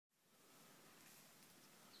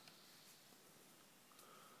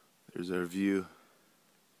There's our view.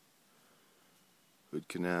 Hood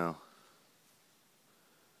Canal.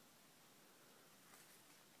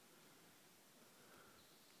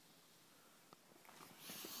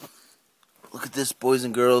 Look at this, boys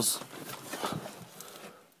and girls.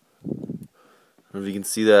 I don't know if you can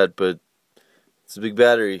see that, but it's a big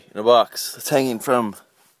battery in a box that's hanging from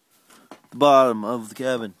the bottom of the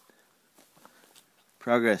cabin.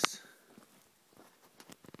 Progress.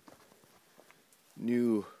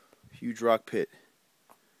 New huge rock pit.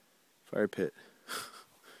 Fire pit.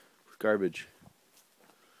 With garbage.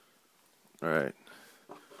 Alright.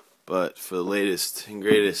 But for the latest and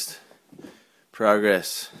greatest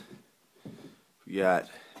progress, we got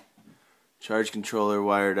charge controller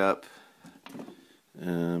wired up.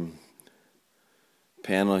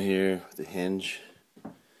 Panel here with a hinge.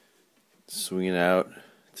 Swinging out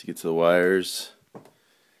to get to the wires.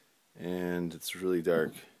 And it's really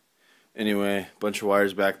dark. Anyway, a bunch of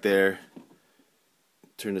wires back there.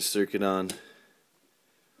 Turn the circuit on.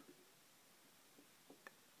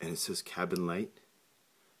 And it says cabin light.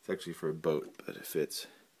 It's actually for a boat, but it fits.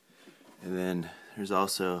 And then there's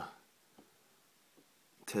also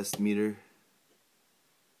test meter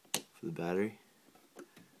for the battery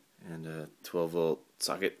and a 12-volt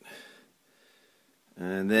socket.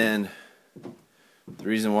 And then the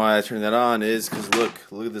reason why I turned that on is because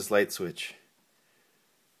look at this light switch.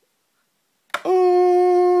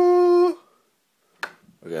 Oh!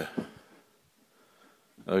 Okay.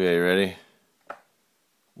 Okay, you ready?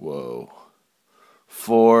 Whoa.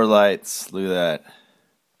 4 lights. Look at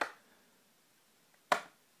that.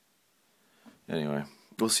 Anyway,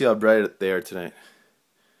 we'll see how bright they are tonight.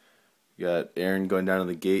 We got Aaron going down to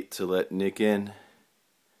the gate to let Nick in.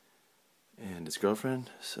 And his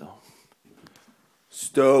girlfriend, so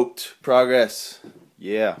stoked. Progress.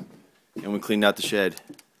 Yeah. And we cleaned out the shed.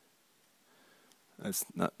 That's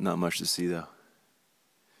not much to see though.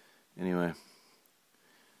 Anyway, you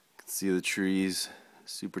can see the trees,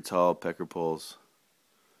 super tall pecker poles.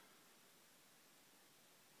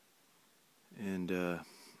 And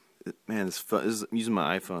man, this is I'm using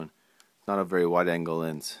my iPhone. Not a very wide angle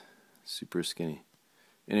lens. Super skinny.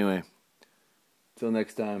 Anyway, till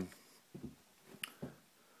next time.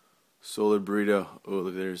 Solar burrito. Oh,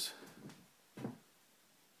 look, there's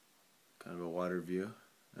kind of a water view.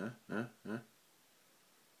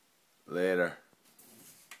 Later.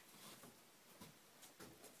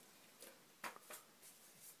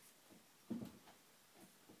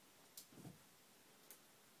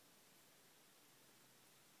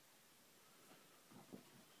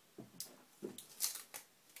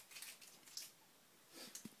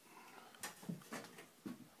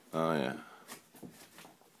 Oh, yeah.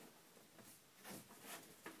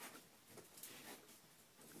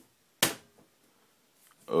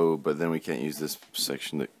 Oh, but then we can't use this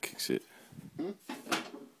section that kicks it.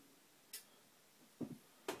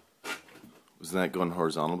 Wasn't that going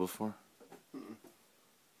horizontal before?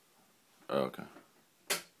 Oh, okay.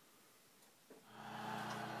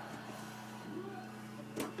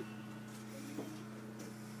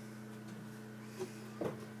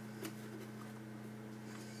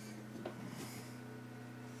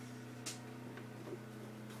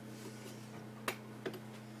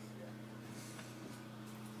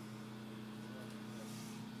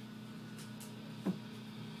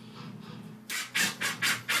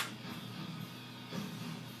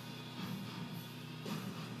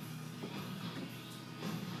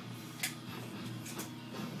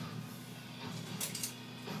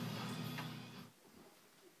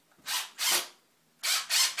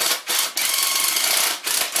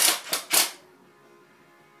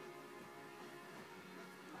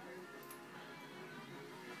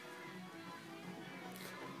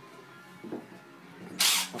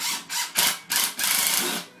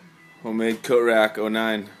 Homemade coat rack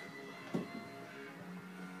 09.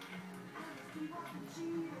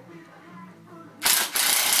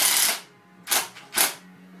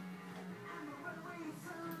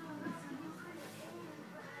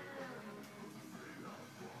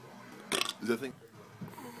 Is that thing?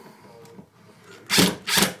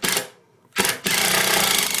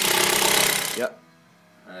 Yep.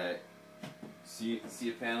 Alright. See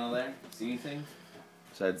a panel there? See anything?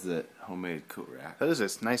 Besides the homemade coat rack. That is a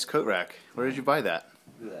nice coat rack. Where did you buy that?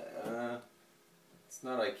 Look at that. It's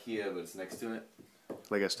not IKEA, but it's next to it.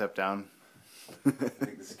 Like a step down. I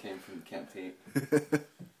think this came from the camp tape.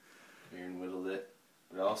 Aaron whittled it.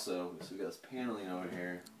 But also, so we got this paneling over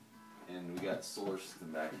here, and we got solar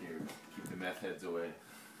system back here to keep the meth heads away.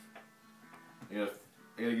 I gotta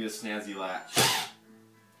get a snazzy latch.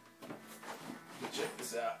 Check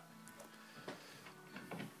this out.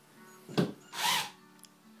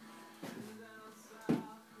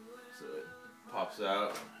 pops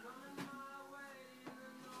out.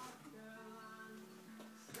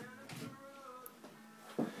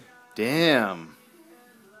 Damn.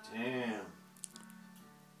 Damn.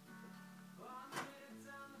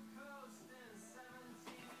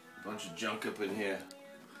 Bunch of junk up in here.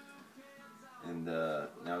 And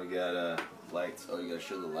now we got lights. Oh, you gotta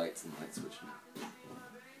show the lights and light switching.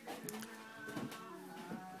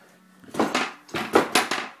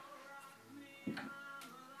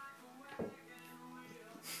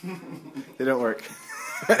 They don't work.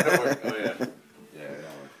 They don't work. Oh yeah. Yeah, they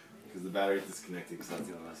don't work. Because the battery's disconnected because that's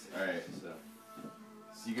the last. Alright, so.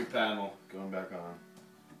 Secret panel going back on.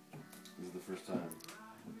 This is the first time.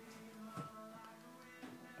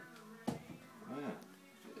 Oh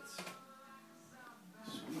yeah. It's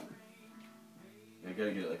sweet. Yeah, I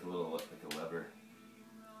gotta get like a little, like a lever.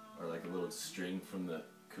 Or like a little string from the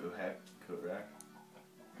coat rack.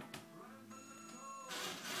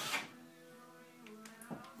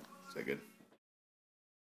 Is that good?